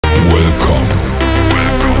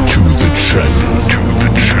Please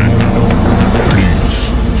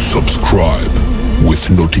subscribe with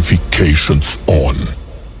notifications on.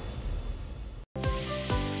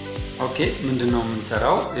 Okay, ምንድነው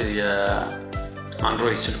የምንሰራው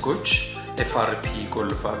የአንድሮይድ ስልኮች FRP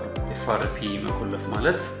ይቆልፋሉ FRP መቆለፍ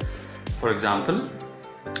ማለት for example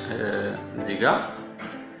እዚህ ጋር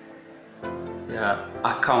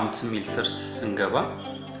የአካውንት ሚል ስር ስንገባ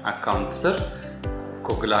አካውንት ስር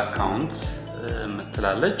Google አካውንት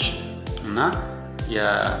ምትላለች እና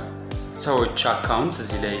የሰዎች አካውንት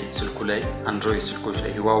እዚህ ላይ ስልኩ ላይ አንድሮይድ ስልኮች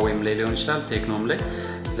ላይ Huawei ላይ ሊሆን ይችላል ቴክኖም ላይ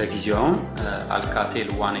ለጊዜው አልካቴል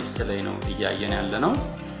 1S ላይ ነው እያየን ያለነው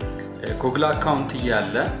Google አካውንት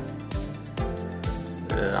እያለ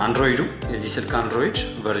አንድሮይዱ የዚህ ስልክ አንድሮይድ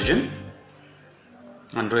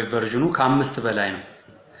ቨርዥኑ ከ5 በላይ ነው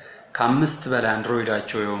ከ5 በላይ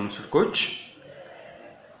አንድሮይዳቸው የሆኑ ስልኮች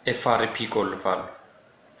FRP ይቆልፋሉ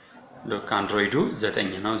ሎክ አንድሮይዱ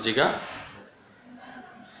 9 ነው እዚህ ጋር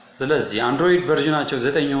ስለዚህ አንድሮይድ ቨርዥናቸው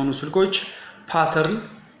 9 የሆኑ ስልኮች ፓተርን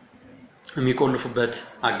የሚቆልፉበት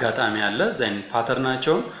አጋጣሚ አለ then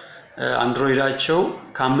ፓተርናቸው አንድሮይዳቸው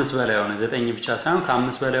ከ5 በላይ ሆነ 9 ብቻ ሳይሆን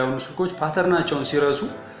ከ5 በላይ የሆኑ ስልኮች ፓተርናቸውን ሲረሱ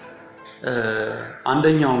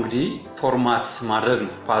አንደኛው እንግዲህ ፎርማት ማድረግ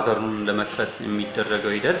ነው ፓተርኑን ለመክፈት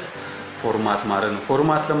የሚደረገው ሂደት ፎርማት ማድረግ ነው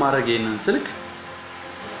ፎርማት ለማድረግ ይሄንን ስልክ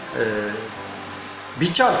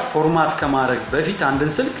ቢቻል ፎርማት ከማድረግ በፊት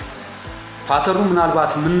አንድን ስልክ ፓተርኑ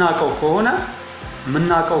ምናልባት ምናቀው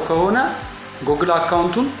ከሆነ Google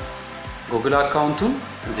አካውንቱን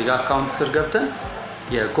እዚህ ጋር አካውንት ስር ገብተን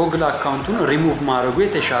የጎግል አካውንቱን ሪሙቭ ማድረጉ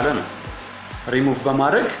የተሻለ ነው ሪሙቭ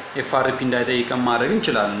በማድረግ FRP እንዳይጠይቀን ማድረግ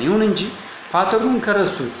እንችላለን ይሁን እንጂ ፓተርኑን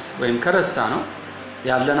ከረሱት ወይም ከረሳ ነው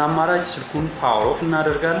ያለን አማራጭ ስልኩን ፓወር ኦፍ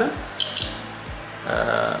እናደርጋለን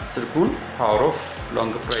ስልኩን ፓወር ኦፍ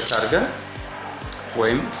ሎንግ ፕሬስ አድርገን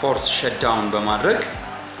ወይም ፎርስ ሸትዳውን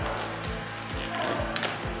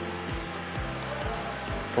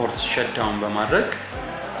በማድረግ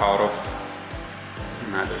ፓወር ኦፍ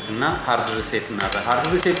እናደርግና ሃርድ ሪሴት እናደርግ ሃርድ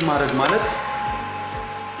ሪሴት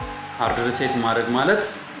ማድረግ ማለት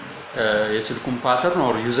የስልኩን ፓተርን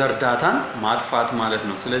ኦር ዩዘር ዳታን ማጥፋት ማለት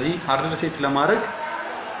ነው ስለዚህ ሃርድ ሪሴት ለማድረግ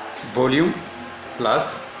ቮሊዩም ፕላስ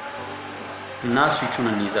እና ስዊቹን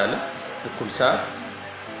እንይዛለን እኩል ሰዓት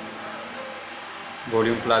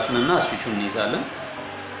ቮሊዩም ፕላስ እና ስዊቹን እንይዛለን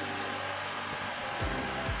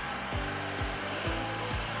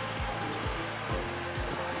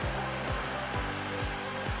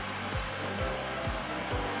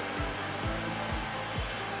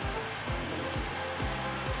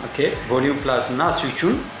ኦኬ ቮሊዩም ፕላስ እና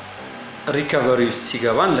ስዊቹን ሪከቨሪ ውስጥ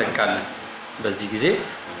ሲገባ እንለቃለን በዚህ ጊዜ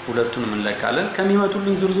ሁለቱንም እንለቃለን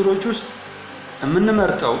ከሚመጡልን ዝርዝሮች ውስጥ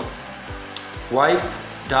የምንመርጠው ዋይፕ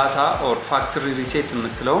ዳታ ኦር ፋክተሪ ሪሴት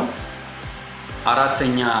የምትለው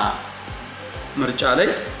አራተኛ ምርጫ ላይ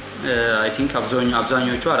አይ ቲንክ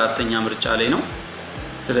አብዛኞቹ አራተኛ ምርጫ ላይ ነው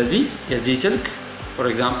ስለዚህ የዚህ ስልክ for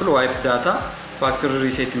example ዋይፕ ዳታ ፋክተሪ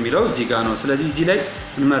ሪሴት የሚለው እዚህ ጋር ነው ስለዚህ እዚህ ላይ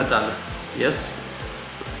እንመርጣለን yes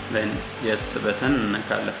በተን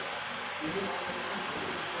እንነካለን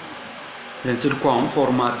ስልኩን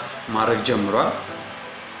ፎርማት ማድረግ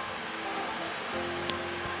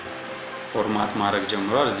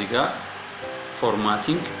ጀምሯል እዚህ ጋር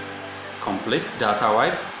ፎርማቲንግ ኮምፕሊት ዳታ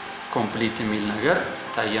ዋይፕ ኮምፕሊት የሚል ነገር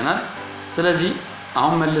ታየናል ስለዚህ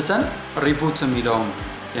አሁን መልሰን ሪቡት የሚለውን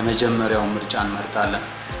የመጀመሪያው ምርጫ እንመርጣለን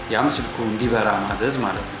ያም ስልኩ እንዲበራ ማዘዝ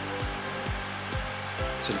ማለት ነው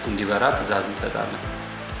ስልኩ እንዲበራ ትዕዛዝ እንሰጣለን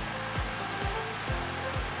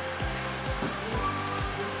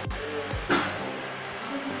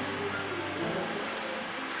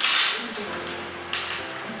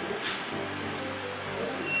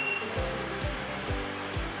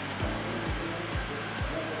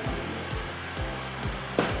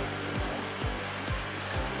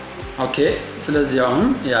ኦኬ ስለዚህ አሁን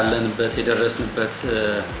ያለንበት የደረስንበት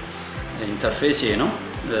ኢንተርፌስ ይሄ ነው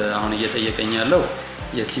አሁን እየተጠየቀኝ ያለው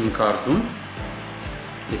የሲም ካርዱን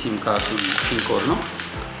ፒን ኮድ ነው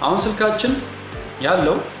አሁን ስልካችን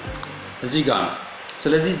ያለው እዚህ ጋር ነው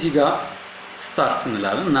ስለዚህ እዚህ ጋር ስታርት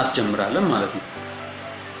እንላለን እናስጀምራለን ማለት ነው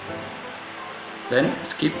then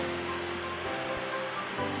skip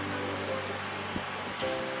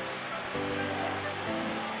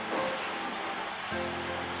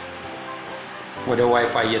ወደ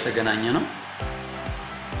ዋይፋይ እየተገናኘ ነው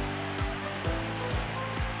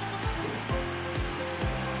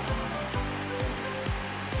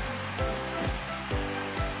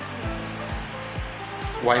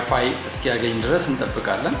ዋይፋይ እስኪያገኝ ድረስ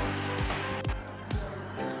እንጠብቃለን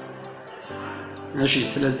እሺ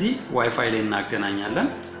ስለዚህ ዋይፋይ ላይ እናገናኛለን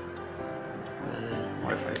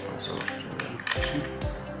ዋይፋይ ፓስወርድ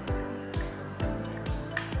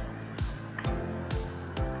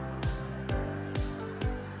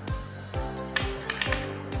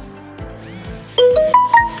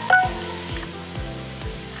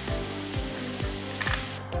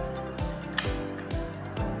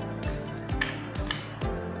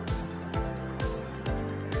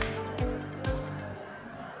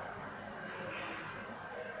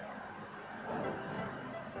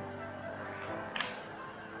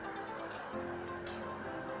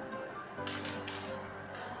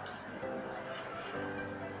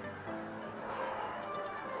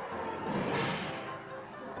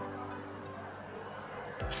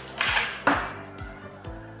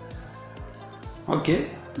ኦኬ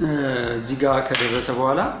እዚህ ጋር ከደረሰ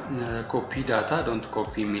በኋላ ኮፒ ዳታ ዶንት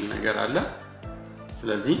ኮፒ የሚል ነገር አለ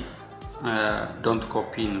ስለዚህ ዶንት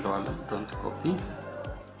ኮፒ እንለዋለን ዶንት ኮፒ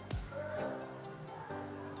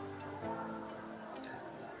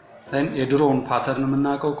then የድሮውን ፓተርን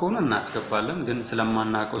የምናውቀው ከሆነ እናስገባለን ግን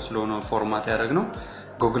ስለማናውቀው ስለሆነ ፎርማት ያደረግነው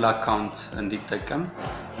Google account እንዲጠቀም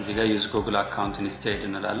እዚህ ጋር use Google account instead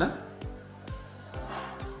እንላለን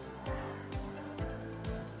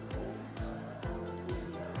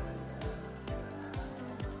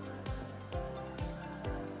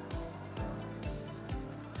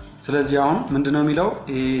ስለዚህ አሁን ምንድነው የሚለው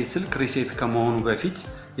ስልክ ሪሴት ከመሆኑ በፊት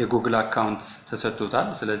የጉግል አካውንት ተሰጥቶታል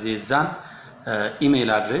ስለዚህ እዛን ኢሜል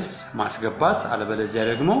አድሬስ ማስገባት አለበለዚያ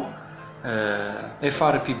ደግሞ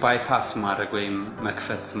ኤፍአርፒ ባይፓስ ማድረግ ወይም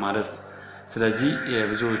መክፈት ማለት ስለዚህ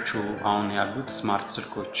የብዙዎቹ አሁን ያሉት ስማርት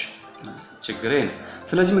ስልኮች ችግር ነው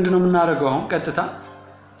ስለዚህ ምንድነው የምናደርገው አሁን ቀጥታ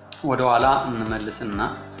ወደ ኋላ እንመልስና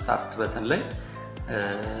ስታርት በተን ላይ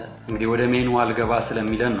እንግዲህ ወደ ሜኑዋል ገባ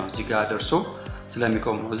ስለሚለን ነው እዚህ ጋር ደርሶ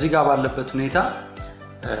ስለሚቆም ነው እዚህ ጋር ባለበት ሁኔታ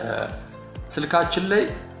ስልካችን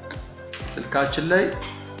ላይ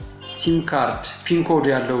ሲም ካርድ ፒን ኮድ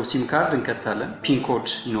ያለው ሲም ካርድ እንከታለን ፒን ኮድ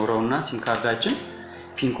ይኖረውና ሲም ካርዳችን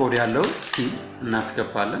ፒን ኮድ ያለው ሲም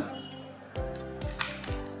እናስገባለን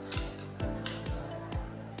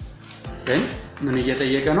ግን ምን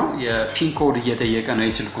እየጠየቀ ነው የፒን ኮድ እየጠየቀ ነው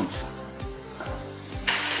የስልኩን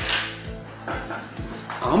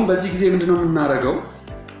አሁን በዚህ ጊዜ ምንድነው የምናደርገው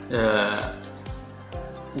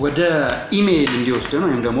ወደ ኢሜል እንዲወስደን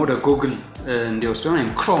ወይም ደግሞ ወደ ጉግል እንዲወስደን ወይም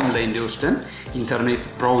ክሮም ላይ እንዲወስደን ኢንተርኔት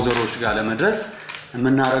ብራውዘሮች ጋር ለመድረስ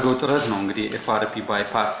የምናደርገው ጥረት ነው እንግዲህ ኤፍአርፒ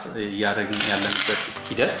ባይፓስ ያደረግን ያለንበት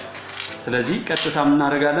ሂደት ስለዚህ ቀጥታ ምን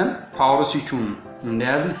እናደርጋለን ፓወር ስዊቹን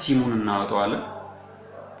እንደያዝን ሲሙን እናወጣዋለን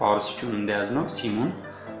ፓወር ስዊቹን እንደያዝነው ሲሙን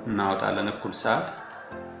እናወጣለን እኩል ሰዓት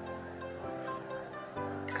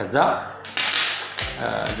ከዛ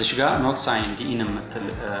እዚህ ጋር not signed in የምትል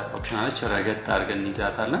ኦፕሽን አለች ረገጥ አድርገን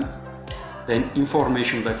እንይዛታለን then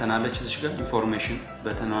information በተን አለች እዚህ ጋር information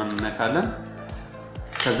በተኗን እንነካለን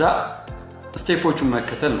ከዛ ስቴፖቹን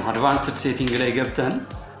መከተል ነው advanced setting ላይ ገብተን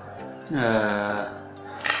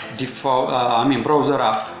default browser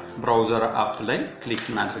app ላይ ክሊክ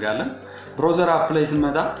እናደርጋለን browser app ላይ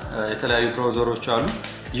ስንመጣ የተለያዩ ብራውዘሮች አሉ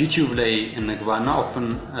YouTube ላይ እንግባና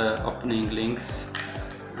opening links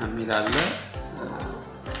የሚላለ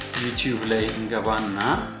YouTube ላይ እንገባና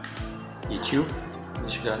YouTube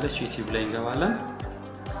እዚህ ጋር አለች YouTube ላይ እንገባለን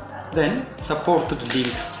then supported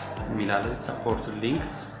links የሚላለ supported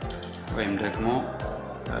links ወይም ደግሞ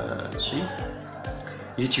እሺ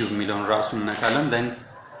YouTube የሚለውን ራሱን እንነካለን then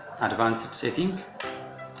advanced setting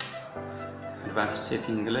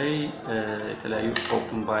ላይ የተለያዩ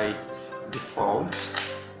open by default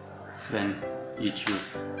then YouTube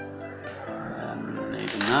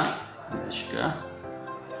ነይና እዚህ ጋር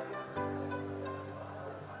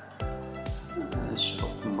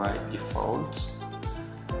open by default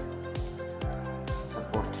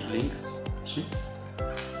support links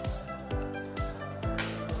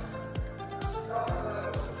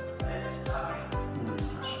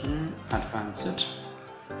advanced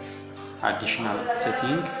additional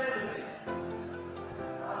setting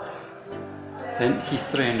then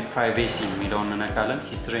history and privacy የሚለውን እንነካለን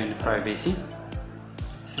history and privacy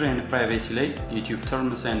ላይ YouTube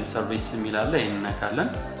terms and service የሚላለ ይሄን እንነካለን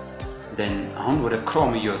then አሁን ወደ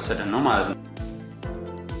ክሮም እየወሰደን ነው ማለት ነው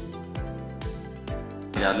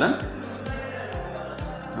ያለን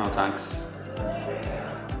no thanks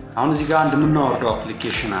አሁን እዚህ ጋር አንድ የምናወርደው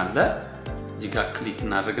አፕሊኬሽን አለ እዚህ ጋር ክሊክ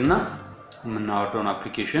እናደርግና የምናወርደውን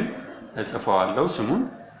አፕሊኬሽን እጽፈዋለሁ ስሙን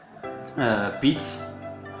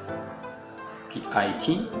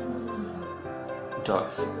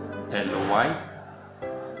bit.ly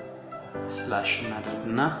slash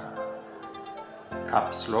እናደርግና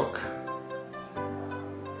caps lock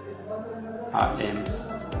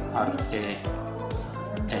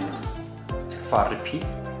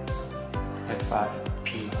FRP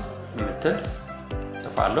ምትል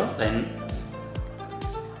ጽፋለሁ then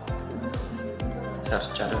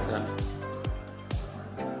ሰርች አደርጋለሁ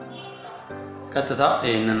ቀጥታ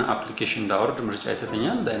ይሄንን አፕሊኬሽን ዳውንሎድ ምርጫ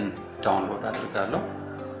ይሰጠኛል then ዳውንሎድ አደርጋለሁ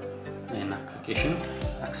ይሄን አፕሊኬሽን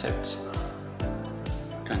accept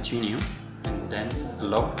continue and then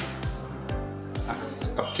allow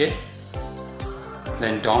okay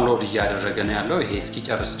then download እያደረገ ነው ያለው ይሄ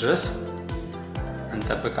እስኪጨርስ ድረስ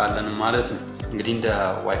እንጠብቃለን ማለት ነው እንግዲህ እንደ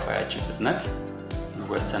ዋይፋያችን ፍጥነት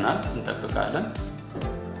ወሰናል እንጠብቃለን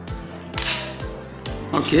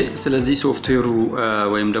ኦኬ ስለዚህ ሶፍትዌሩ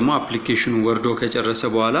ወይም ደግሞ አፕሊኬሽኑ ወርዶ ከጨረሰ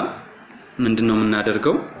በኋላ ምንድነው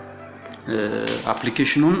የምናደርገው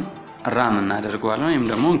አፕሊኬሽኑን ራን እናደርገዋለን ወይም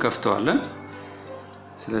ደግሞ እንከፍተዋለን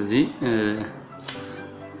ስለዚህ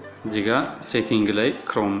እዚህ ጋር ሴቲንግ ላይ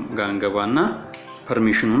ክሮም ጋር እንገባና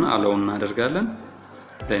ፐርሚሽኑን አለው እናደርጋለን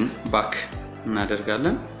then back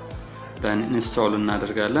እናደርጋለን then install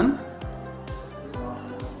እናደርጋለን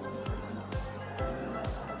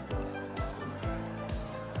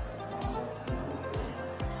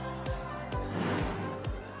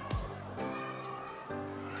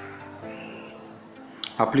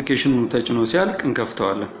አፕሊኬሽኑ ተጭኖ ሲያልቅ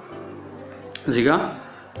እንከፍተዋለን እዚህ ጋር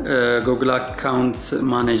ጉግል አካውንት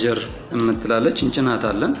ማኔጀር የምትላለች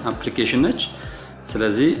እንጭናታለን አፕሊኬሽን ነች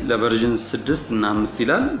ስለዚህ ለቨርዥን 6 እና 5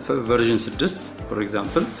 ይላል ቨርዥን 6 for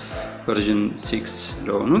example ቨርዥን 6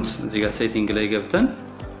 ለሆኑት እዚህ ጋር ሴቲንግ ላይ ገብተን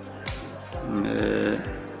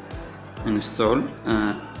ኢንስቶል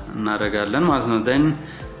እናደርጋለን ማለት ነው then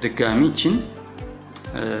ድጋሚ እቺን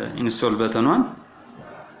ኢንስቶል በተኗን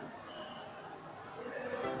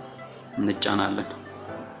እንጫናለን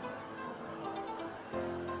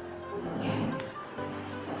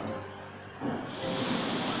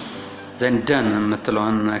then done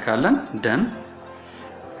የምትለውን እናካለን done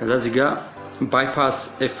ከዛ እዚህ ጋር bypass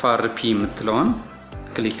FRP የምትለውን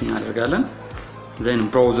ክሊክ እናደርጋለን then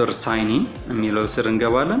browser sign in የሚለው ስር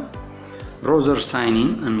እንገባለን browser sign in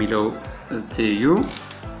የሚለው ትዩ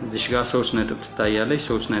እዚህ ጋር 3 ነጥብ ትታያለች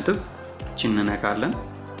 3 ነጥብ እቺን እናካለን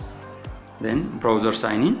then browser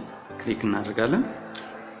sign in ክሊክ እናደርጋለን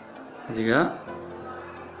እዚህ ጋር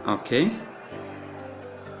ኦኬ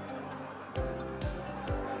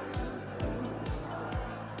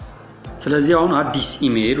ስለዚህ አሁን አዲስ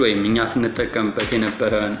ኢሜል ወይም እኛ ስንጠቀምበት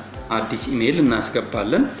የነበረ አዲስ ኢሜል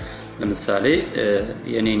እናስገባለን ለምሳሌ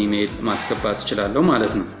የኔን ኢሜል ማስገባት እችላለሁ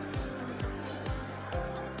ማለት ነው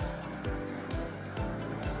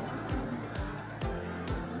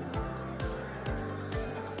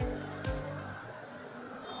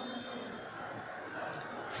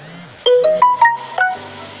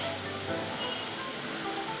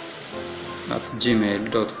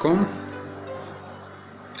 @gmail.com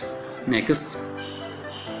next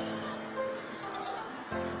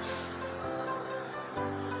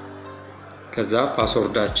ከዛ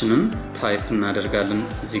ፓስወርዳችንን ታይፕ እናደርጋለን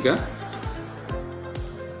እዚህ ጋር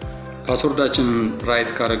ፓስወርዳችንን ራይት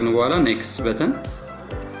ካደረግን በኋላ next በተን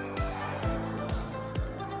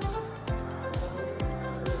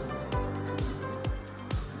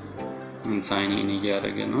ሳይን ኢን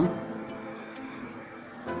እያደረገ ነው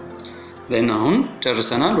then አሁን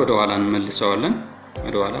ጨርሰናል ወደ ኋላ እንመልሰዋለን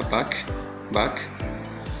ወደ ኋላ ባክ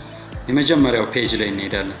የመጀመሪያው ፔጅ ላይ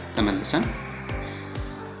እንሄዳለን ተመልሰን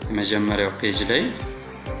የመጀመሪያው ፔጅ ላይ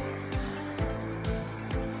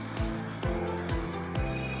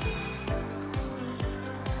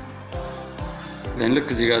then ልክ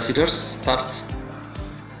እዚህ ጋር ሲደርስ start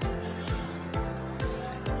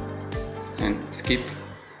and skip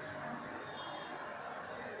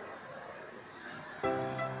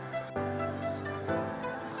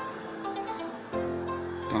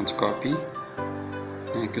don't copy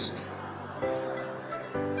next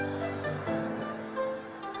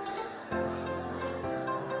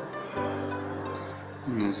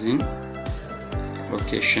እነዚህን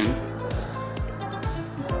location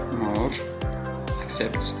more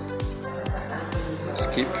accept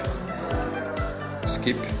skip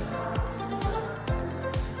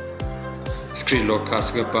screen lock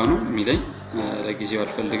አስገባ ነው የሚለኝ ለጊዜው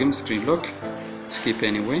አልፈልግም screen lock skip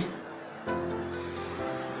anyway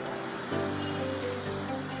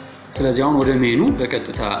ስለዚህ አሁን ወደ ሜኑ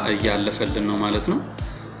በቀጥታ ያለፈልን ነው ማለት ነው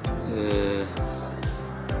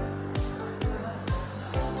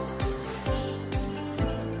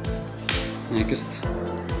next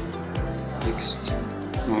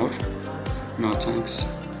more no thanks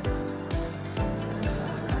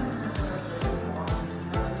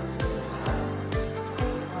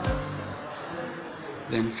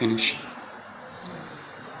then finish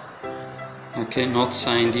okay not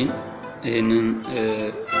signed in ይሄንን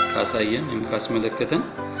ካሳየን ወይም ካስመለከተን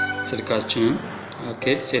ስልካችንን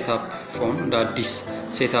ኦኬ ሴትአፕ ፎን እንደ አዲስ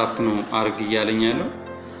ሴትአፕ ነው አርግ እያለኝ ያለው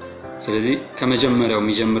ስለዚህ ከመጀመሪያው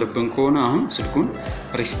የሚጀምርብን ከሆነ አሁን ስልኩን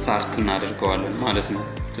ሪስታርት እናደርገዋለን ማለት ነው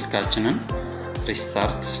ስልካችንን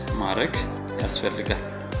ሪስታርት ማድረግ ያስፈልጋል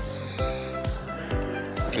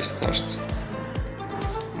ሪስታርት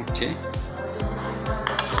ኦኬ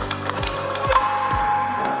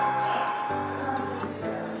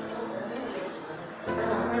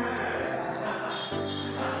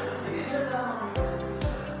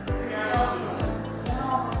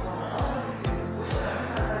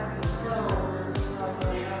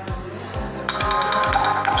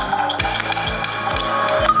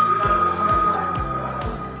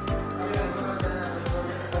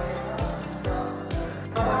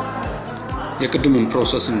የቅድሙን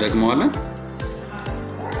ፕሮሰስ እንደግመዋለን።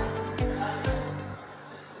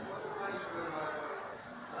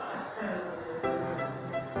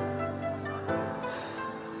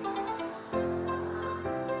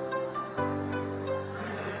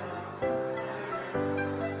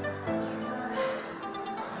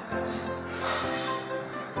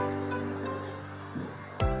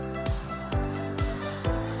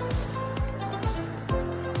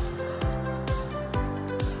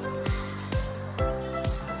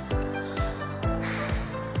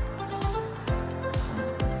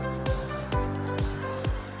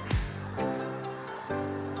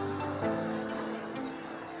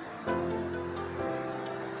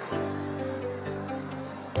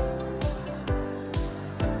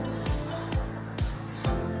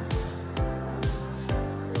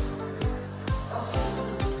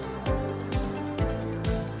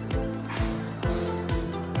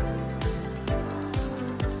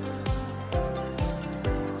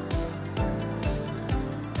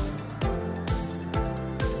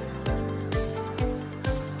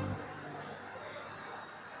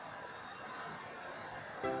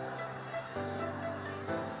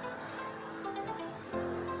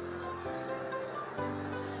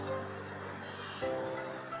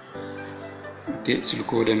 ስልኩ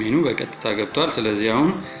ወደ ሜኑ በቀጥታ ገብቷል። ስለዚህ አሁን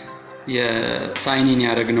የሳይን ኢን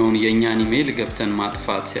ያደረግነውን የኛን ኢሜል ገብተን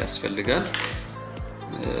ማጥፋት ያስፈልጋል።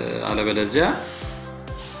 አለበለዚያ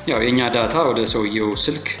ያው የኛ ዳታ ወደ ሰውየው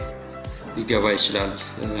ስልክ ሊገባ ይችላል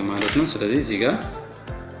ማለት ነው። ስለዚህ እዚህ ጋር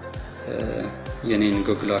የኔን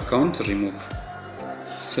ጉግል አካውንት ሪሙቭ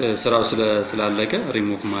ስራው ስላለቀ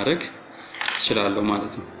ሪሙቭ ማድረግ ይችላል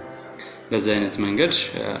ማለት ነው። በዚህ አይነት መንገድ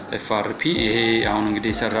ኤፍአርፒ ይሄ አሁን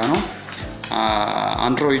እንግዲህ ሰራ ነው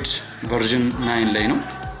አንድሮይድ ቨርዥን 9 ላይ ነው።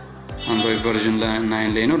 አንድሮይድ ቨርዥን 9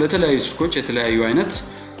 ላይ ነው። ለተለያዩ ስልኮች የተለያዩ አይነት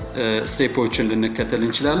ስቴፖችን ልንከተል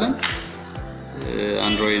እንችላለን።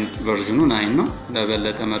 አንድሮይድ ቨርዥኑ 9 ነው።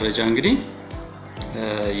 ለበለጠ መረጃ እንግዲህ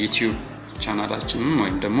ዩቲዩብ ቻናላችንን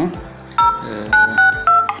ወይም ደግሞ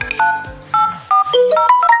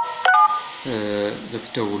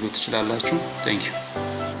ልትደውሉ ትችላላችሁ። Thank you